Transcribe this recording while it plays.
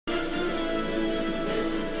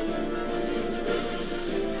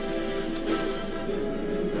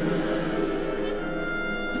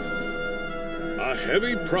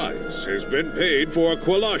heavy price has been paid for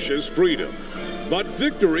Qualash's freedom, but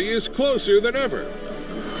victory is closer than ever.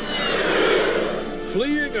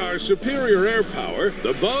 Fleeing our superior air power,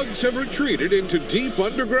 the bugs have retreated into deep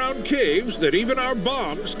underground caves that even our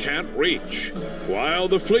bombs can't reach. While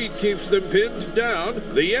the fleet keeps them pinned down,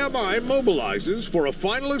 the MI mobilizes for a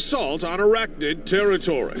final assault on Arachnid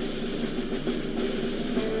territory.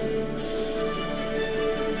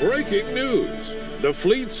 Breaking news! The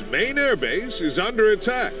fleet's main airbase is under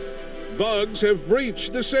attack. Bugs have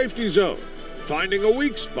breached the safety zone, finding a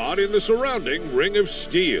weak spot in the surrounding ring of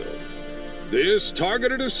steel. This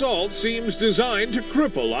targeted assault seems designed to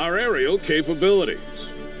cripple our aerial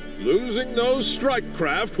capabilities. Losing those strike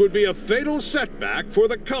craft would be a fatal setback for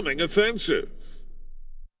the coming offensive.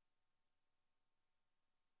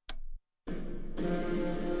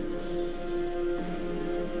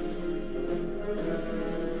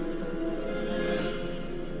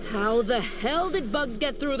 How the hell did bugs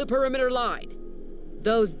get through the perimeter line?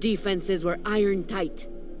 Those defenses were iron tight.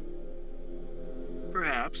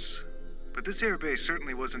 Perhaps. But this airbase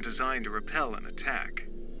certainly wasn't designed to repel an attack.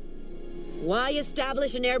 Why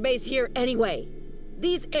establish an airbase here anyway?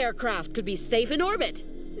 These aircraft could be safe in orbit.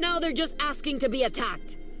 Now they're just asking to be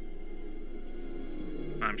attacked.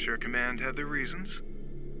 I'm sure Command had their reasons.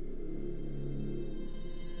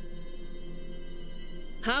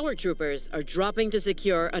 Power troopers are dropping to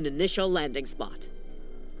secure an initial landing spot.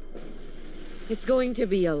 It's going to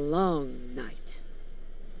be a long night.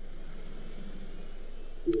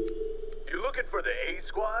 You looking for the A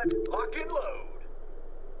squad? Lock and load.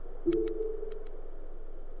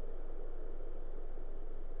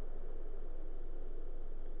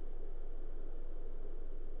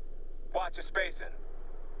 Watch your spacing.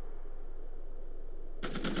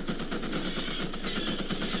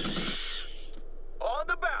 On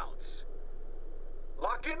the bounce.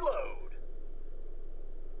 Lock and load.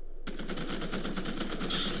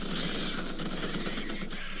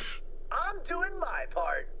 I'm doing my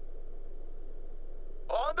part.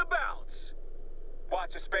 On the bounce.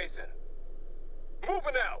 Watch your spacing.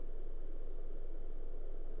 Moving out.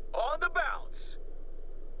 On the bounce.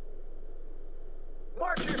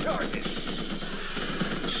 Mark your target.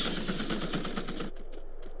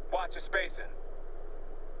 Watch your spacing.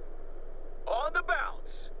 On the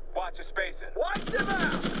bounce. Watch your spacing. Watch them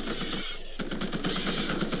out.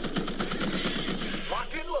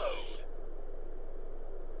 Lock and load.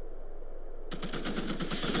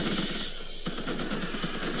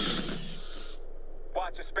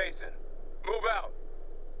 Watch your spacing. Move out.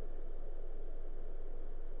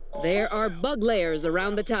 There are bug layers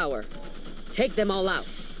around the tower. Take them all out.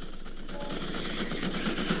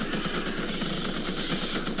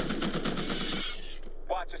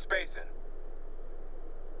 Watch your spacing.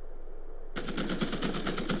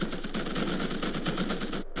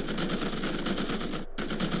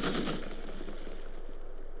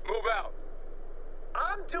 Move out.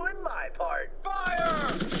 I'm doing my part. Fire!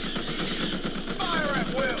 Fire at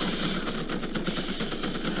will.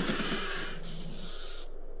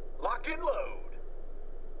 Lock and load.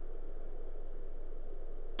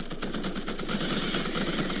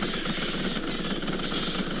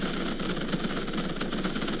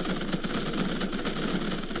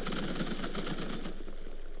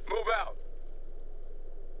 Move out.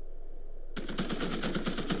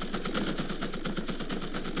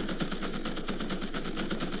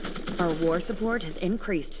 Our war support has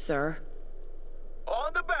increased, sir.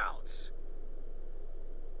 On the bounce.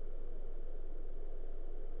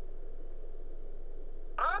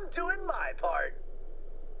 I'm doing my part.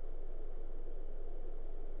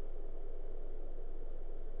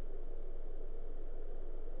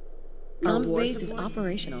 Comms base is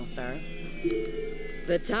operational, sir.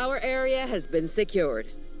 The tower area has been secured.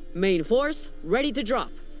 Main force ready to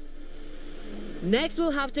drop. Next,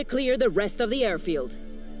 we'll have to clear the rest of the airfield,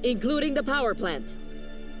 including the power plant,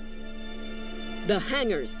 the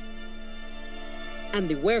hangars, and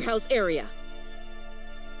the warehouse area.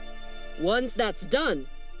 Once that's done,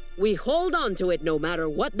 we hold on to it no matter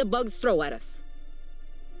what the bugs throw at us.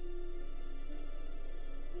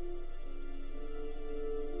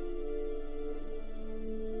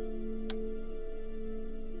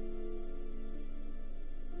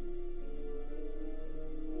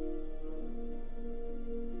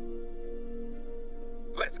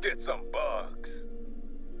 Let's get some bugs.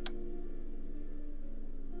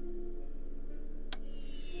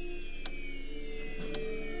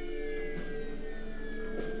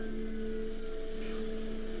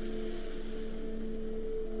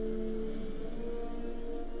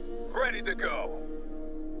 Ready to go.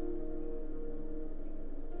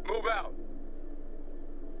 Move out.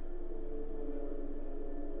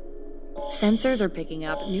 Sensors are picking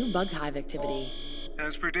up new bug hive activity.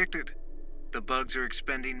 As predicted, the bugs are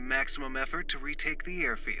expending maximum effort to retake the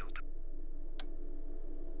airfield.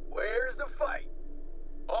 Where's the fight?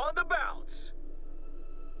 On the bounce.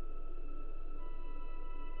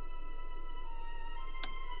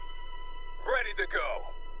 Ready to go.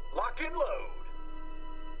 Lock and load.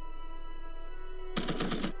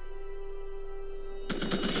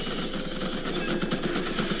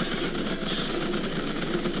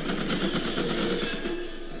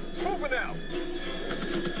 Moving out.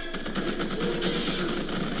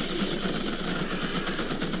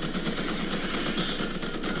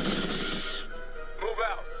 Move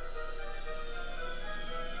out.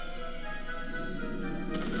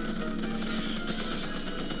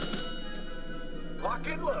 Lock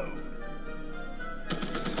and load.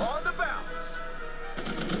 On the bounce.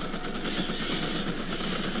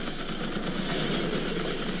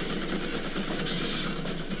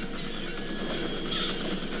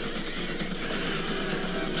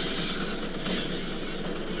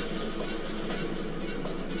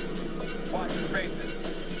 Watch your faces.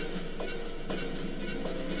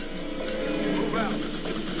 Move out.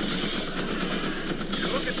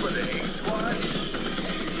 You're looking for the A squad?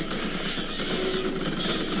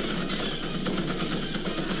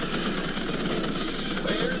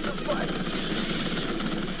 Where's the fight?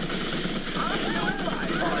 I'm doing my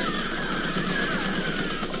part.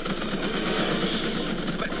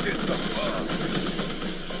 Let's get some love.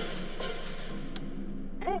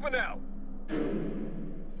 Moving out.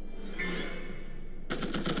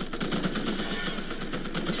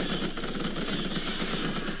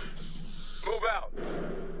 Move out.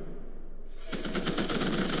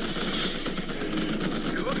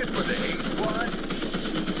 You looking for the A squad?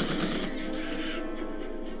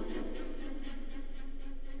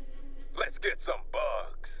 Let's get some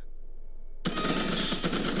bugs.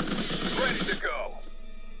 Ready to go.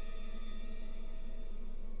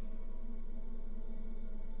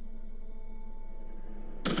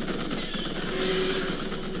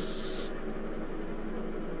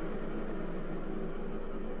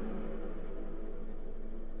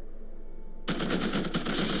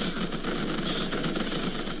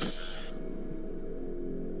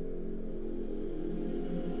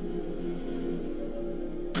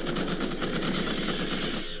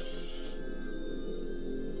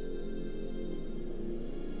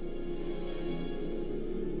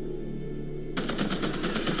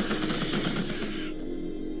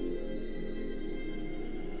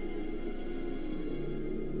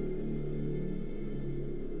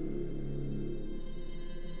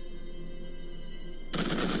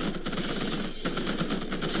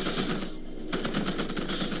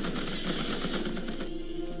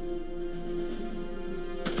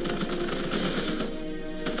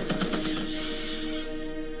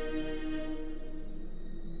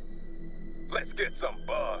 Let's get some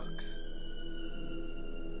bugs.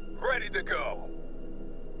 Ready to go.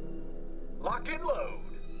 Lock and load.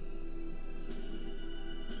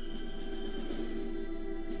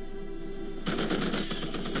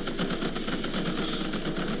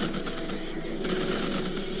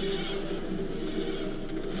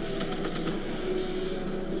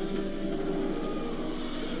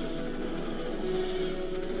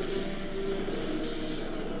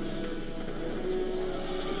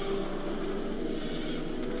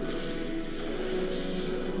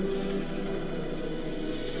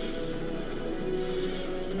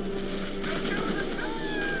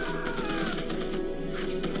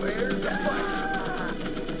 Where's the fight?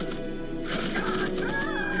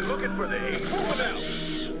 You're looking for the A. Moving out.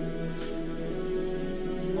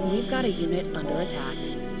 We've got a unit under attack.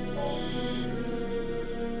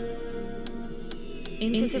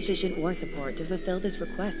 Insufficient war support to fulfill this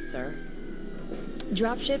request, sir.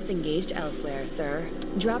 Dropships engaged elsewhere, sir.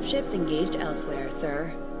 Dropships engaged elsewhere,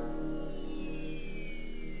 sir.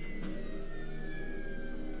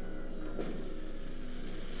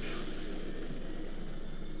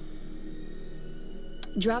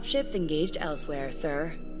 Dropships engaged elsewhere,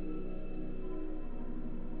 sir.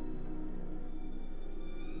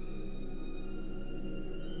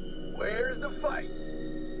 Where's the fight?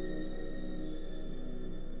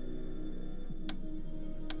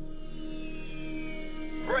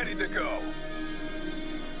 Ready to go.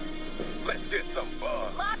 Let's get some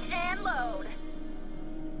bugs. Lock and load.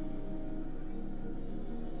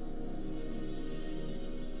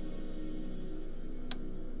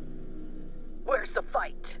 Where's the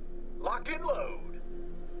fight? Lock and load.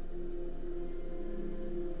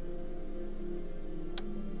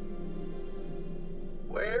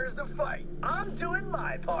 Where's the fight? I'm doing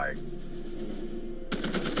my part.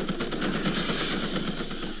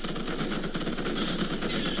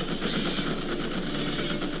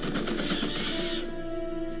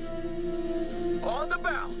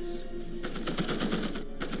 bounce.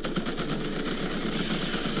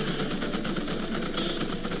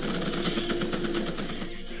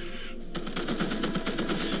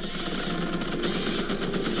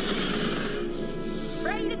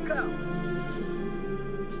 Ready to go.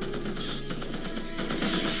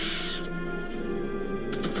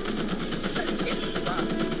 Let's get some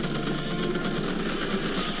bugs.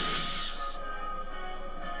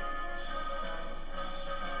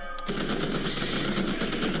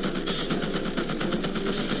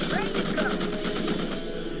 Ready to go.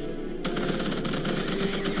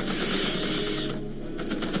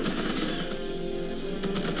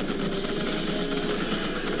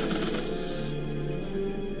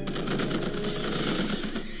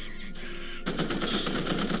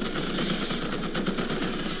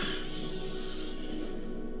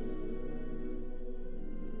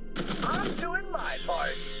 I'm doing my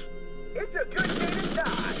part. It's a good day to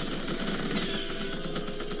die.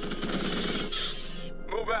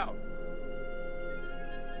 Move out.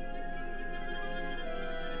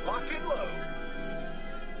 Lock and load.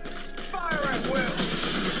 Fire at will.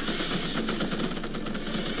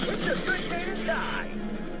 It's a good day to die.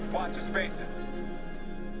 Watch your spacing.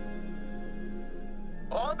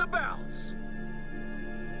 On the bounce.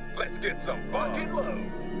 Let's get some lock and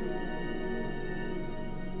load.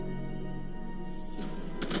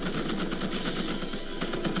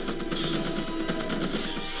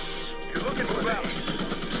 You're looking for that.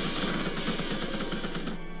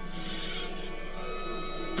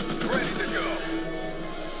 Ready to go.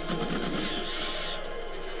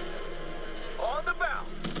 On the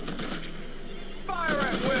bounce. Fire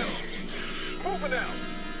at will. Moving out.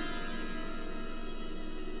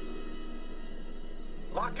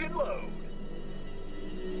 Lock and load.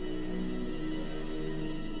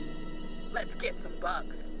 Let's get some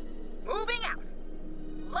bugs. Moving out.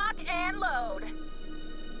 Lock and load.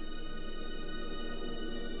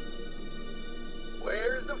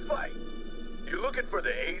 Where's the fight? You looking for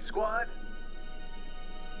the A squad?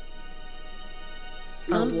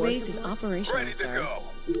 Mom's base is operational, Ready to sir. go.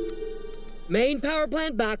 Main power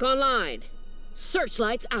plant back online.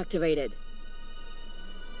 Searchlights activated.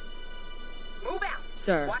 Move out.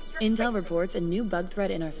 Sir, Watch your Intel spacing. reports a new bug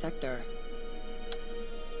threat in our sector.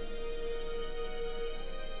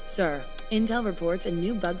 Sir, Intel reports a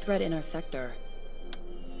new bug threat in our sector.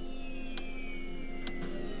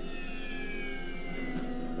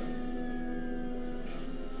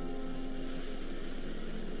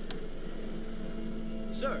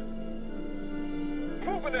 Sir,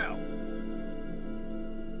 Moving out.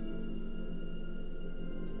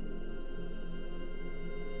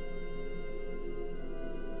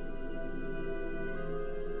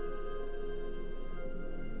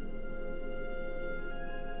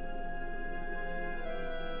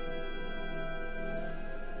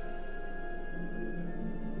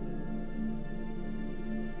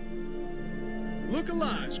 look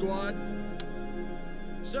alive, squad.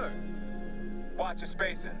 Sir, Watch your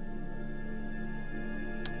spacing.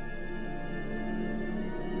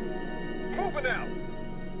 Moving out.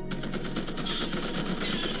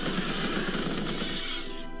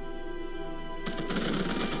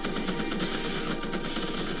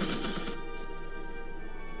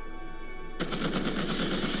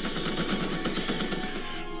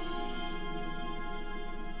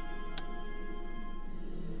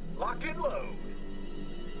 Lock and load.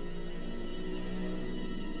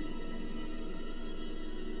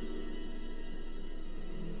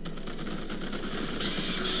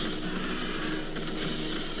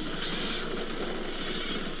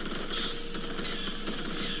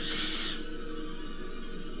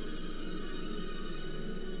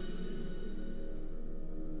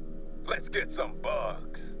 Let's get some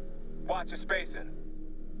bugs. Watch your spacing.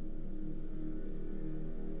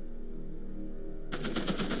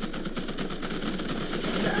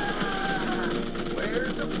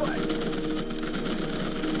 Where's the fight?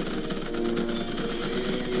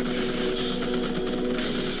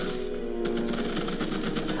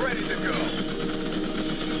 Ready to go.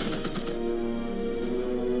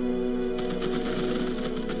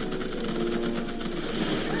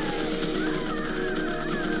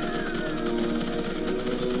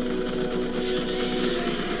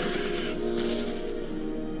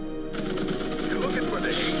 You looking for the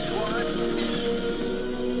A squad?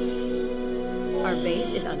 Our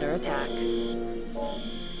base is under attack.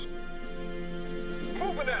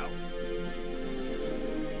 Moving out.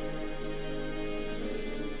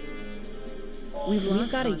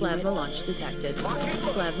 We've got a plasma launch detected.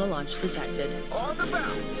 Plasma launch detected. On the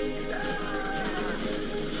bounce.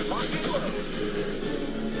 Lock and load.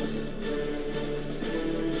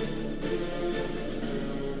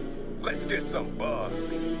 Let's get some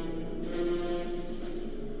bugs.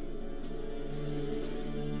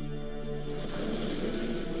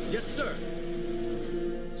 Yes, sir.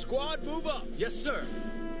 Squad, move up. Yes, sir.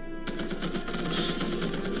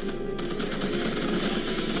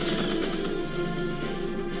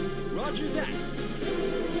 Roger that.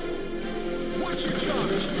 Watch your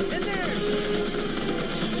charge. In there.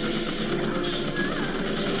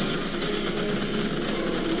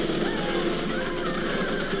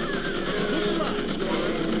 Look alive,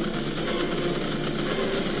 squad.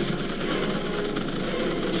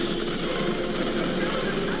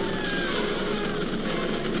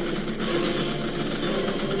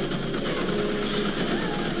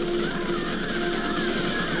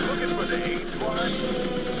 Looking for the A squad?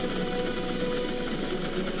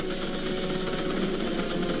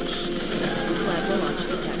 Plasma launch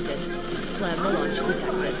detected. Plasma launch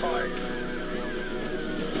detected.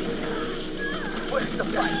 Where's the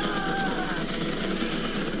fight?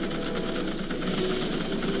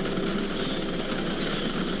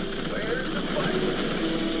 Where's the fight?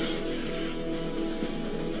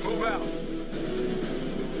 Move out.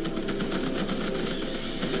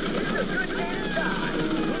 It's a good day to die.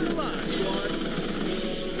 Look alive, squad.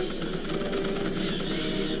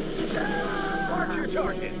 Mark your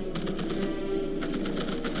targets.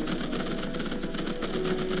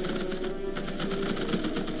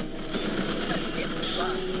 Let's get some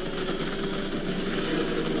fun.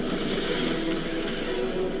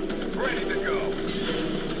 Ready to go.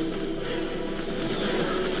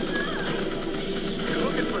 You're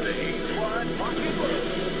looking for the A squad? Lock and load.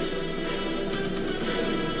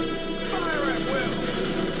 Fire at will.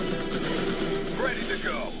 Ready to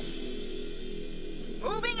go.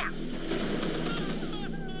 Moving out.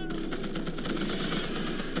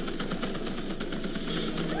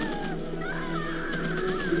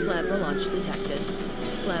 Plasma launch detected.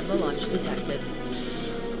 Plasma launch detected.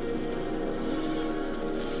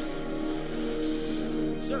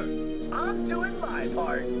 Sir. I'm doing my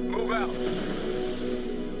part. Move out.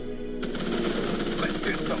 Let's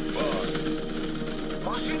get some bugs.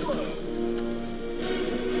 Lock and load.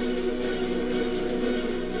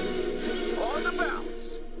 On the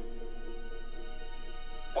bounce.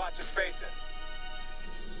 Watch your spacing.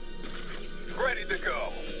 Ready to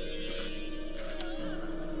go.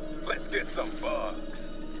 Let's get some bugs.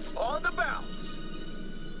 On the bounce.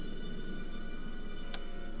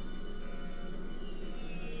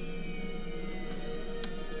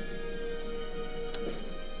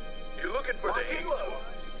 You're looking for the A squad.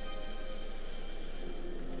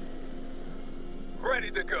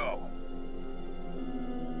 Ready to go.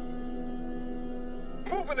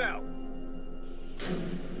 Moving out.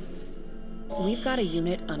 We've got a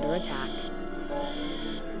unit under attack.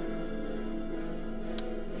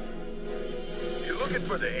 You're looking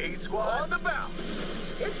for the A squad? On the bounce.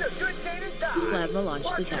 It's a good day to die. Plasma launch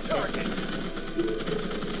Mark your detected. target.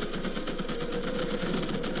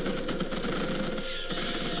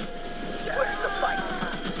 Where's the fight?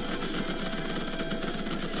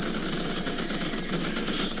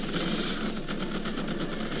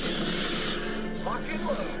 Lock and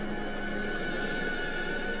load.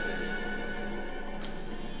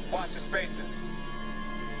 Watch your spacing.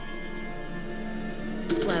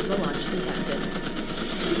 Plasma launch detected.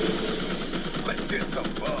 Let's get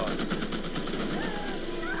some bugs.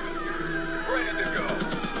 Ready to go.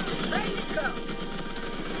 Ready to go.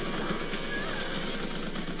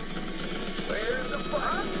 Where's the fun?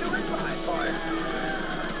 I'm doing my part.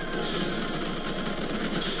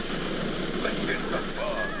 Let's get some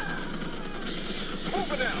bugs.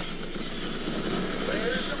 Moving out.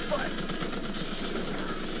 Where's the fight?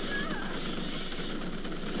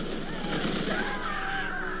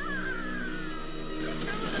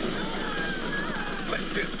 Let's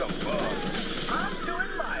get some bugs. I'm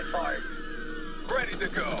doing my part. Ready to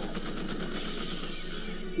go.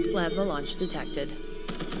 Plasma launch detected.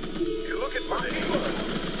 You're looking for the A.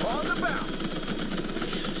 On the bounce.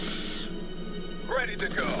 Ready to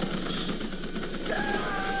go.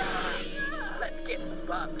 Let's get some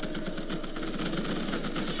bugs.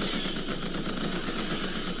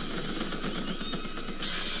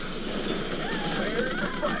 Where's the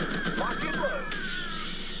fight? Lock and load.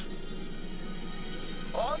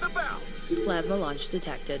 On the bounce. Plasma launch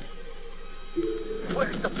detected.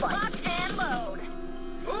 Where's the fight? Lock and load.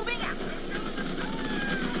 Moving out.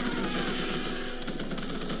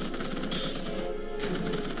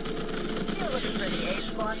 You're looking for the A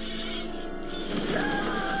squad?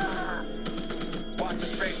 Watch the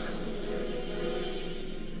spacing.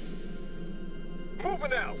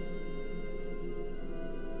 Moving out.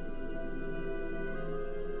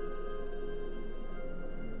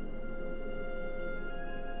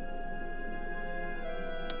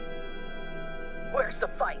 Where's the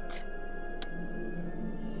fight?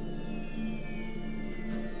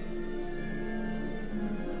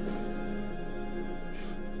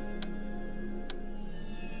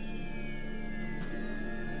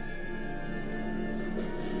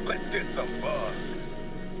 Let's get some bugs.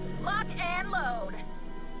 Lock and load.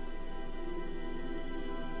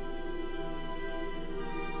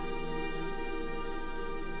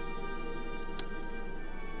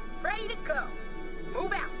 Ready to go.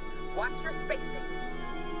 Move out. Watch your spacing.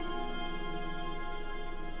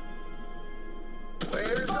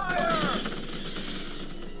 Where's the fire?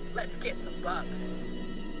 Let's get some bugs.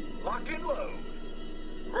 Lock and load.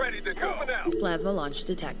 Ready to go. Moving out. Plasma launch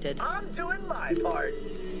detected. I'm doing my part.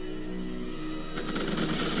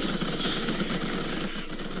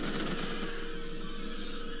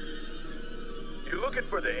 You looking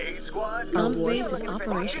for the A squad? Comms base is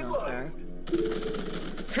operational, sir.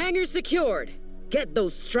 Hangar secured. Get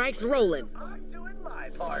those strikes rolling. I'm doing my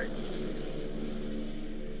part.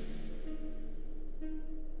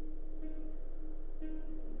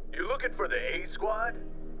 You looking for the A squad?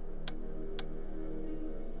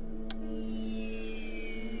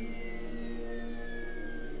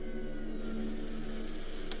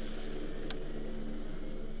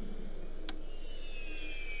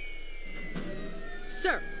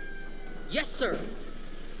 Sir. Yes, sir.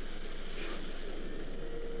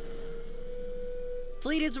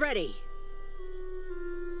 Fleet is ready.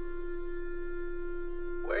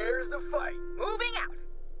 Where's the fight? Moving out.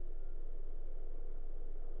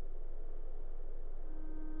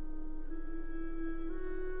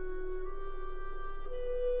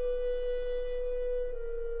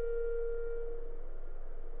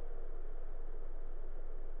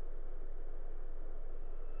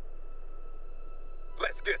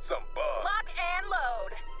 Let's get some bugs. Lock and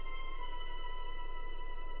load.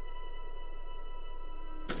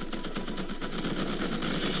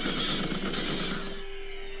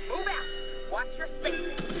 Move out. Watch your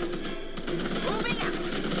spacing. Moving out.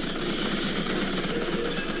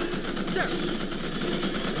 Sir.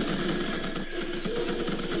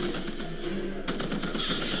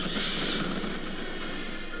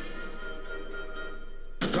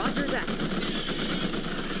 Roger that.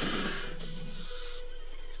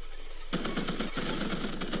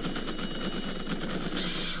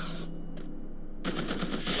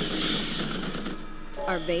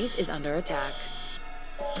 Our base is under attack.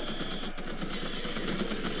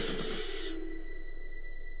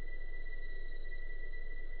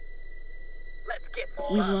 Let's get some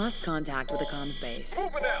We've bugs. lost contact with the comms base.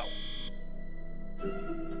 Moving out.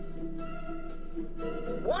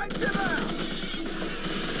 Wipe them out.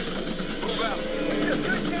 Move out. It's a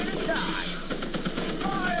good day to die.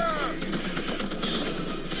 Fire!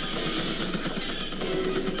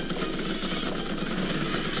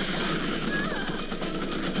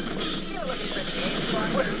 You're looking for the A squad.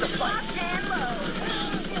 Where's the fight? Lock and load.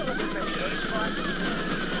 You're looking for the A squad.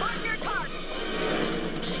 Mark your target.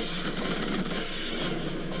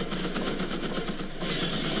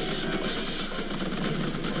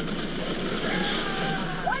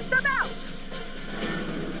 Wipe them out.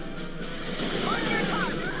 Mark your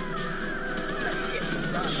target. Let's get some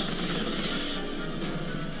bugs.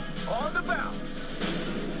 On the bounce.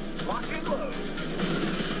 Lock and load.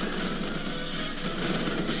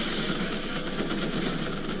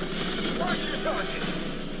 Watch your target.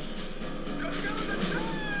 Go to the top.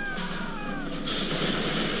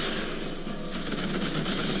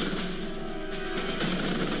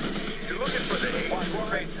 You're looking for the A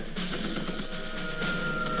squad.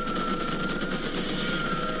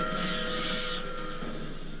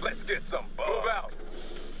 Let's get some bugs. Move out.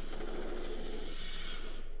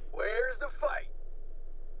 Where's the fight?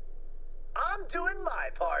 I'm doing my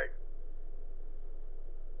part.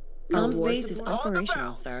 Comms base is on the operational,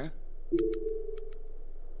 bounce. sir.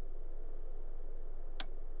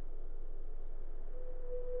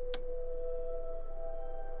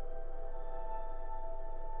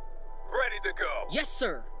 Ready to go. Yes,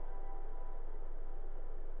 sir.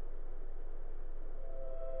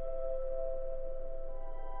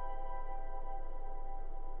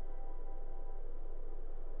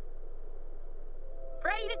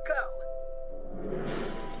 Ready to go.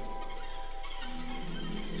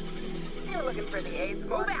 You're looking for the A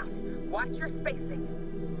squad. Move out. Watch your spacing.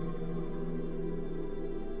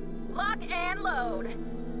 Lock and load.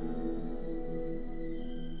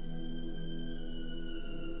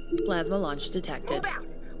 Plasma launch detected. Move out.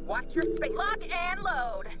 Watch your spacing. Lock and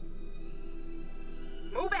load.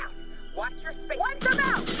 Move out. Watch your spacing. Wipe them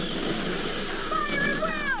out. Fire at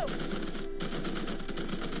will.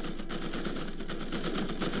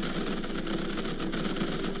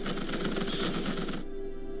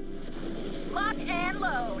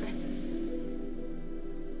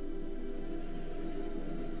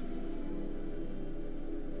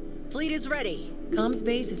 Fleet is ready. Comms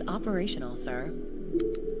base is operational, sir.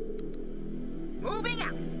 Moving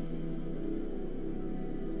out.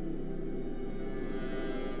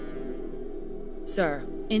 Sir,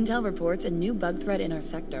 intel reports a new bug threat in our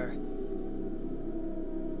sector.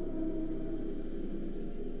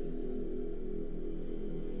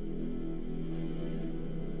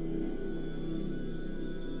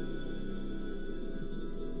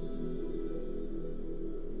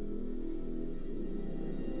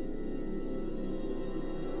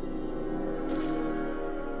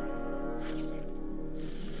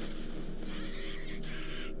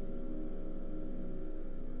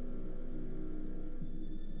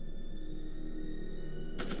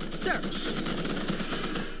 Sir,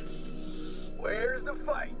 Where's the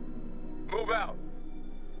fight? Move out.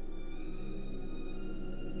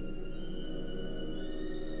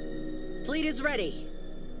 fleet is ready.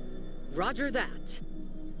 Roger that.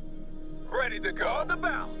 Ready to go. On the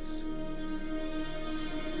bounce.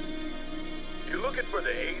 You looking for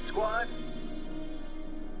the A squad?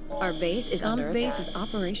 Our base is Comms under base attack. is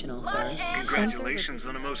operational, sir. Congratulations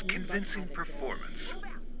on a most convincing performance.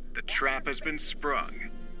 The trap has been sprung.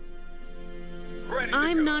 Ready to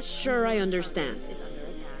I'm go. not sure I understand. Is under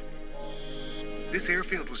attack. This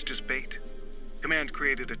airfield was just bait. Command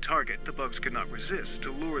created a target the bugs could not resist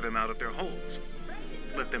to lure them out of their holes.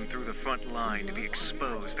 Let them through the front line to be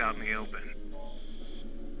exposed out in the open.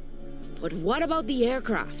 But what about the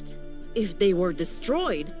aircraft? If they were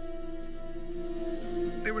destroyed,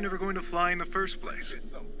 They were never going to fly in the first place.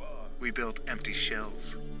 We built empty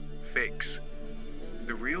shells. Fakes.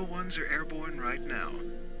 The real ones are airborne right now.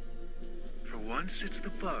 For once, it's the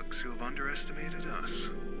bugs who have underestimated us.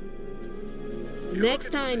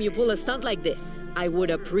 next time you pull a stunt like this, I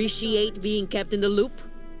would appreciate being kept in the loop.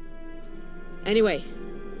 Anyway,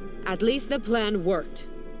 at least the plan worked.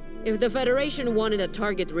 If the Federation wanted a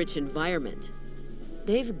target-rich environment,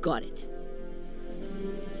 they've got it.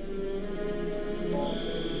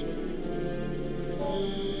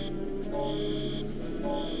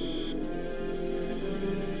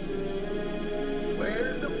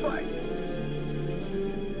 Where's the fight?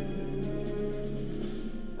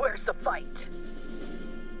 Where's the fight?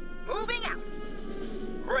 Moving out.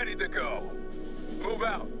 Ready to go. Move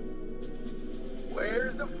out.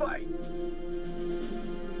 Where's the fight?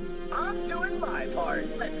 I'm doing my part.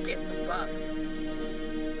 Let's get some bugs.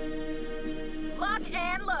 Lock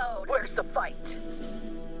and load. Where's the fight?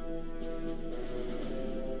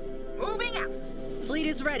 Moving out. Fleet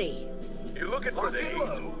is ready. You looking for the A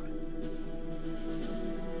squad?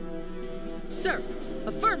 Sir,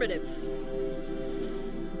 affirmative.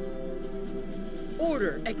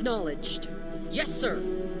 Order acknowledged. Yes, sir.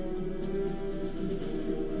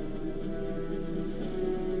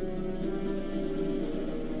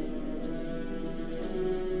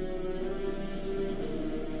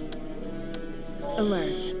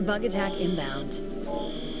 Alert. Bug attack inbound.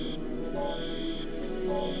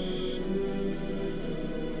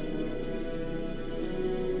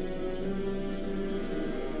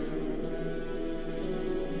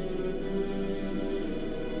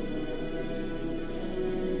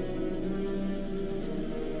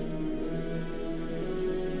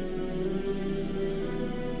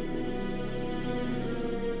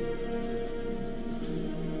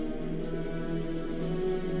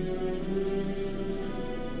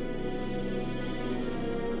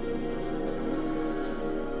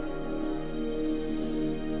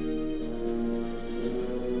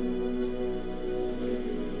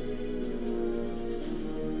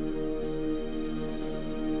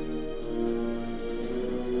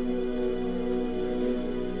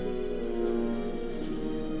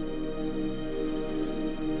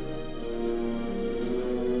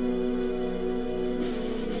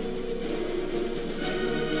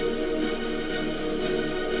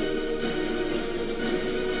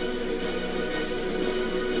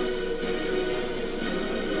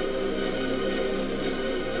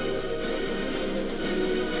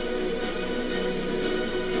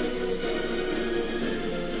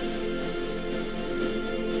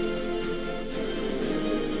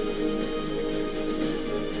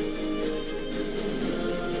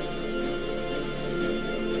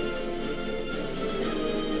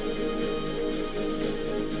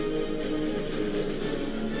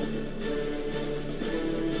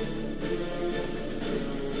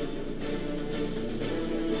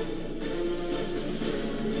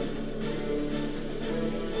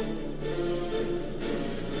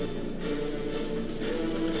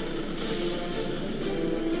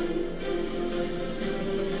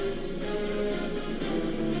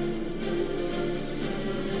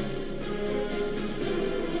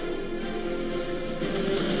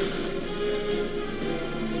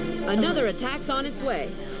 Another attack's on its way.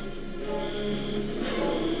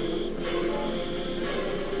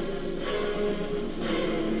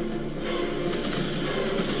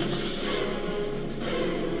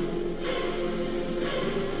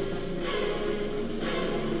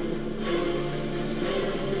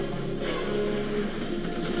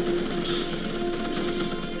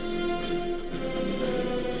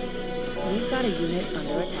 We've got a unit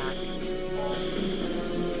under attack.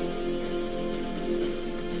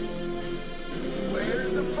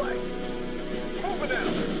 Where's the fight? Moving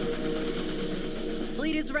out!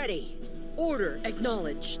 Fleet is ready. Order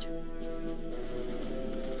acknowledged.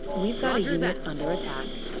 We've got Roger a unit that. under attack.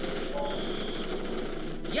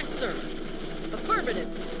 Yes, sir. Affirmative.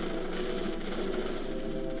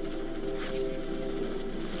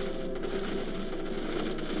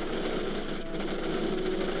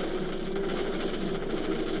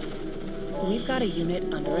 We've got a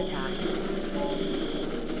unit under attack.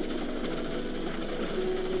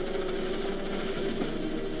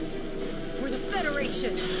 For the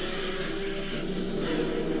Federation.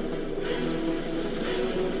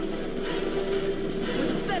 For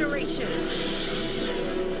the Federation.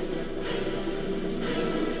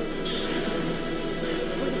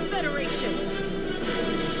 For the Federation.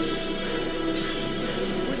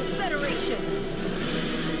 For the Federation.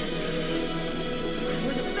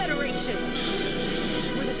 For the Federation.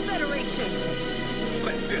 For the Federation.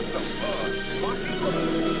 Let's get some fun. Mossy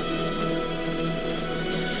love.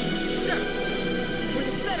 Sir. For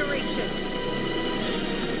the Federation.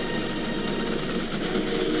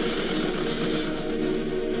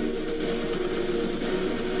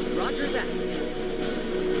 Roger that.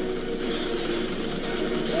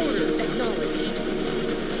 Order acknowledged.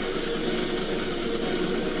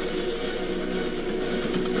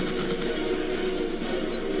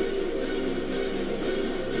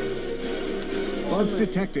 Bugs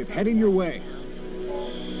detected. Heading your way.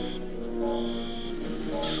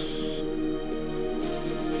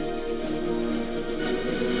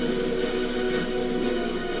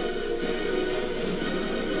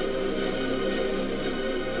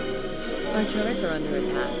 Our turrets are under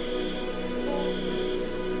attack.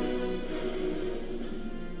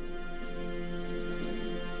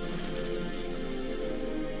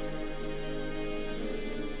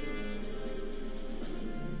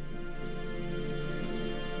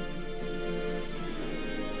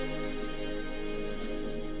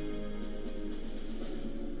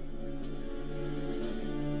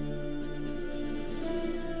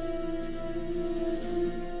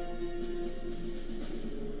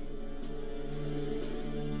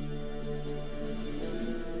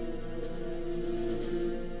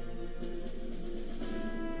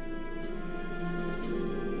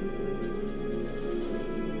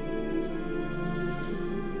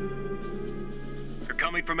 They're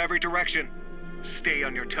coming from every direction. Stay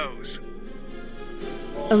on your toes.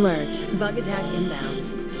 Alert. Bug attack inbound.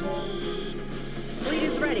 Fleet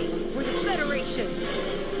is ready for the Federation.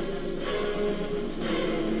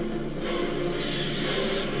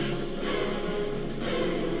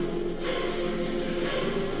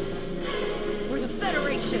 For the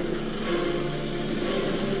Federation.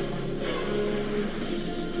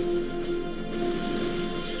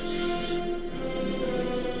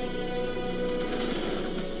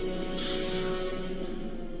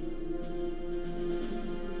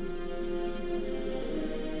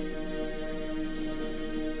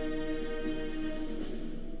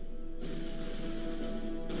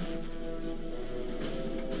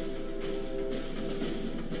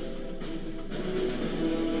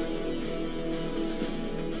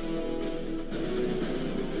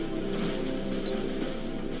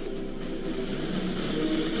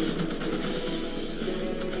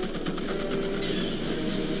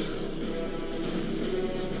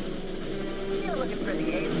 You're looking for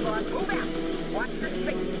the A squad. Move out. Watch your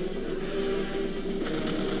space.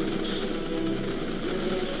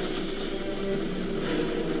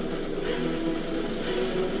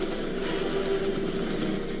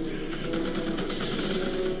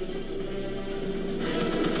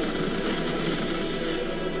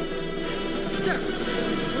 Sir,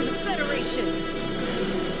 for the Federation.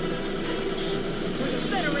 For the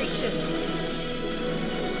Federation.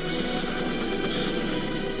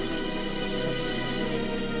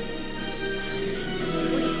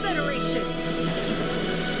 For the Federation.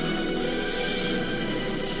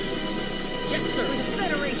 Yes, sir. For the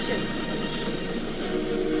Federation.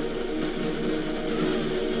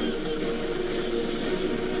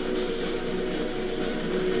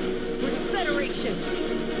 For the Federation.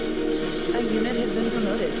 A unit has been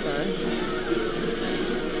promoted, sir.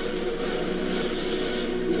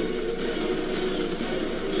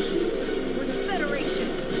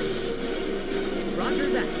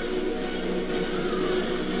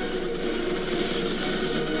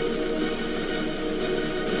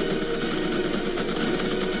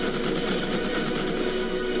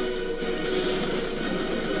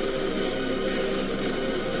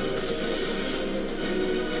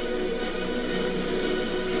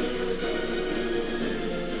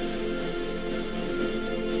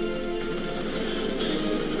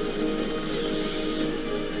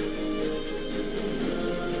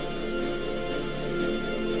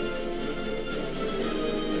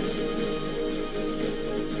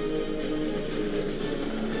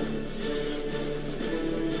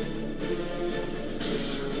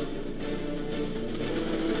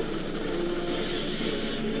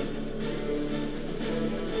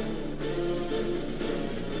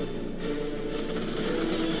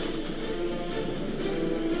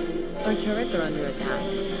 Our turrets are under attack.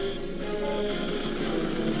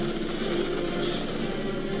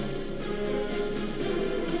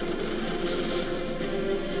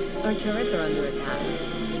 Our turrets are under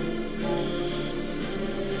attack.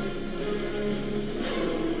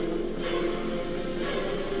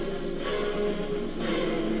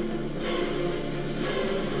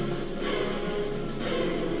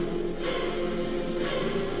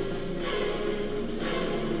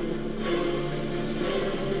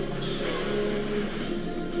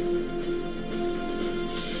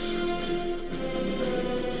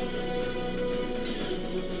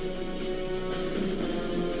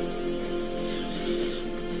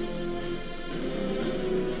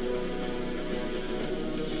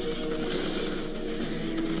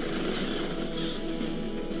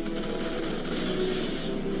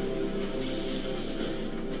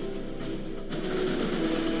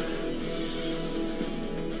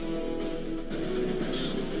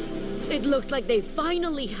 It looks like they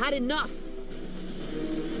finally had enough.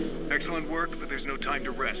 Excellent work, but there's no time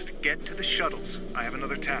to rest. Get to the shuttles. I have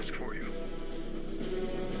another task for you.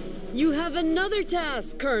 You have another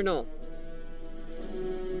task, Colonel.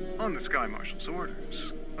 On the Sky Marshal's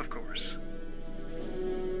orders, of course.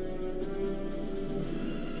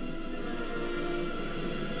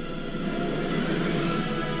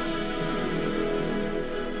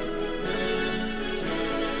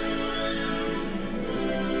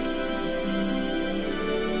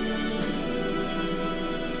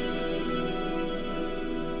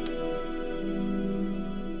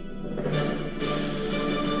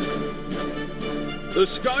 The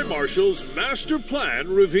Sky Marshal's master plan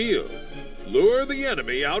revealed. Lure the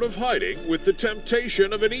enemy out of hiding with the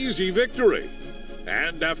temptation of an easy victory.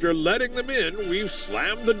 And after letting them in, we've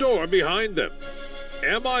slammed the door behind them.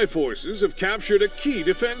 MI forces have captured a key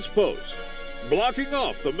defense post, blocking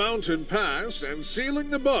off the mountain pass and sealing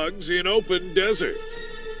the bugs in open desert.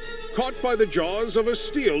 Caught by the jaws of a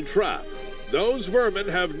steel trap, those vermin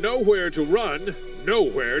have nowhere to run,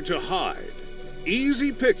 nowhere to hide.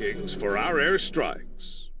 Easy pickings for our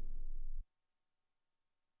airstrikes.